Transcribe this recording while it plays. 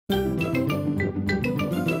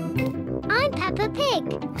Pig.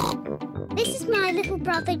 This is my little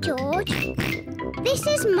brother George. This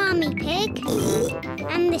is Mummy Pig.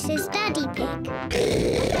 And this is Daddy Pig.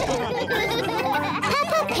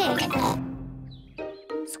 Peppa Pig.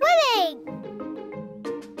 Swimming!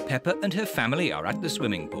 Peppa and her family are at the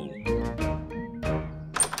swimming pool.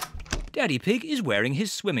 Daddy Pig is wearing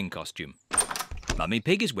his swimming costume. Mummy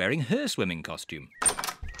Pig is wearing her swimming costume.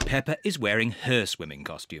 Peppa is wearing her swimming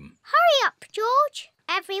costume. Hurry up, George.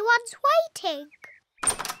 Everyone's waiting.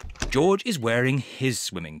 George is wearing his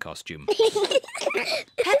swimming costume.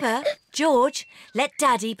 Peppa, George, let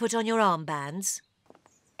Daddy put on your armbands.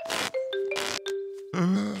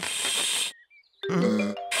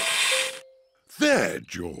 There,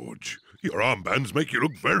 George. Your armbands make you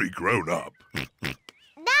look very grown up.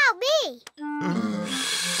 Now me.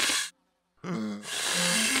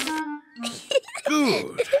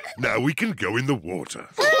 Good. Now we can go in the water.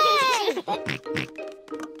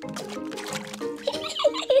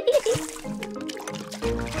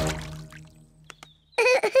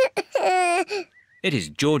 It is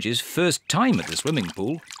George's first time at the swimming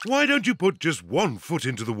pool. Why don't you put just one foot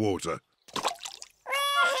into the water?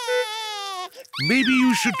 Maybe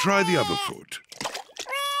you should try the other foot.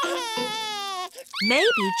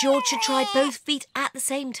 Maybe George should try both feet at the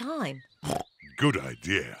same time. Good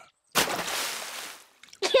idea.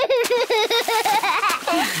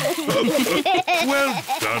 Well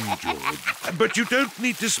done, George. But you don't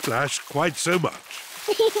need to splash quite so much.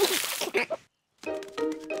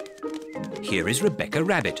 Here is Rebecca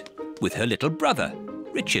Rabbit with her little brother,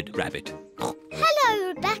 Richard Rabbit. Hello,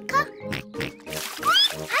 Rebecca.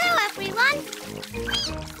 Hello, everyone.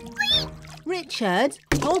 Richard,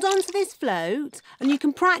 hold on to this float and you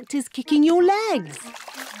can practice kicking your legs.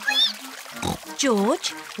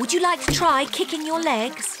 George, would you like to try kicking your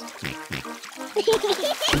legs?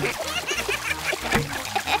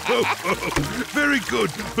 Very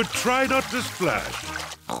good, but try not to splash.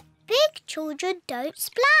 Big children don't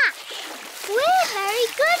splash. We're very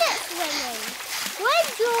good at swimming. When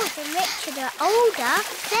George and Richard are older,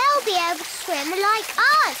 they'll be able to swim like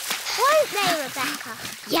us. Won't they, Rebecca?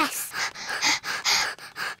 Yes.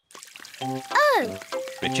 Oh.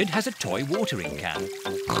 Richard has a toy watering can.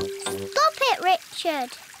 Stop it, Richard.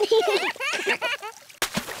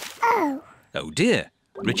 Oh. Oh dear,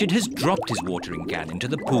 Richard has dropped his watering can into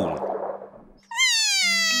the pool.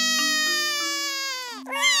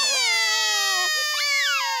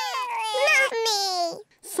 Mummy.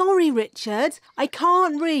 Sorry, Richard. I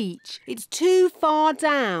can't reach. It's too far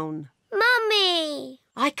down. Mummy.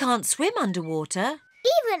 I can't swim underwater.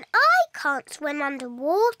 Even I can't swim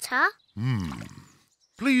underwater.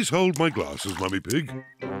 Please hold my glasses, Mummy Pig.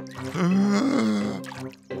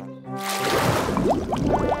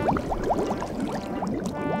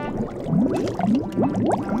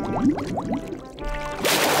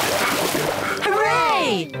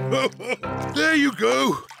 Hooray! There you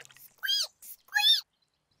go.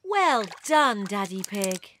 Well done, Daddy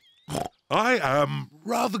Pig. I am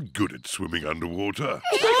rather good at swimming underwater.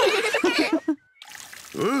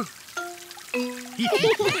 Huh?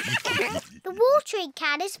 The watering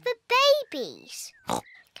can is for babies.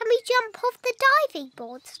 Can we jump off the diving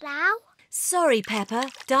boards now? Sorry, Peppa.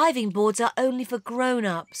 Diving boards are only for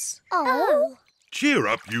grown-ups. Oh. Cheer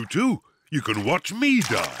up, you two. You can watch me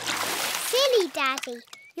dive. Silly Daddy.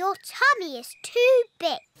 Your tummy is too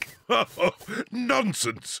big.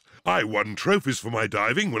 Nonsense. I won trophies for my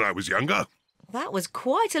diving when I was younger. That was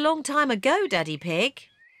quite a long time ago, Daddy Pig.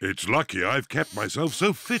 It's lucky I've kept myself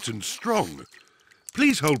so fit and strong.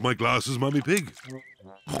 Please hold my glasses, Mummy Pig.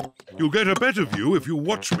 You'll get a better view if you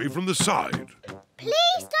watch me from the side.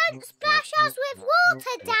 Please don't splash us with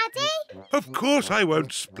water, Daddy. Of course I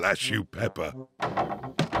won't splash you, Peppa.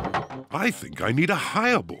 I think I need a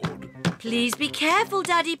higher board. Please be careful,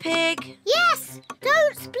 Daddy Pig. Yes,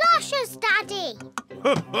 don't splash us, Daddy.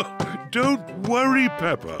 Don't worry,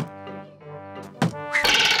 Peppa.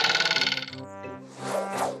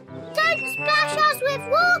 Don't splash us with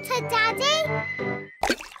water, Daddy.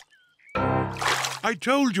 I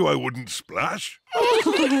told you I wouldn't splash.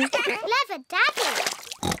 Clever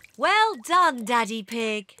Daddy. Well done, Daddy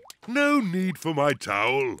Pig. No need for my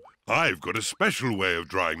towel. I've got a special way of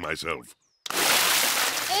drying myself.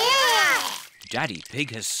 Daddy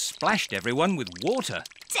Pig has splashed everyone with water.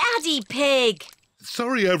 Daddy Pig!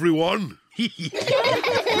 Sorry, everyone.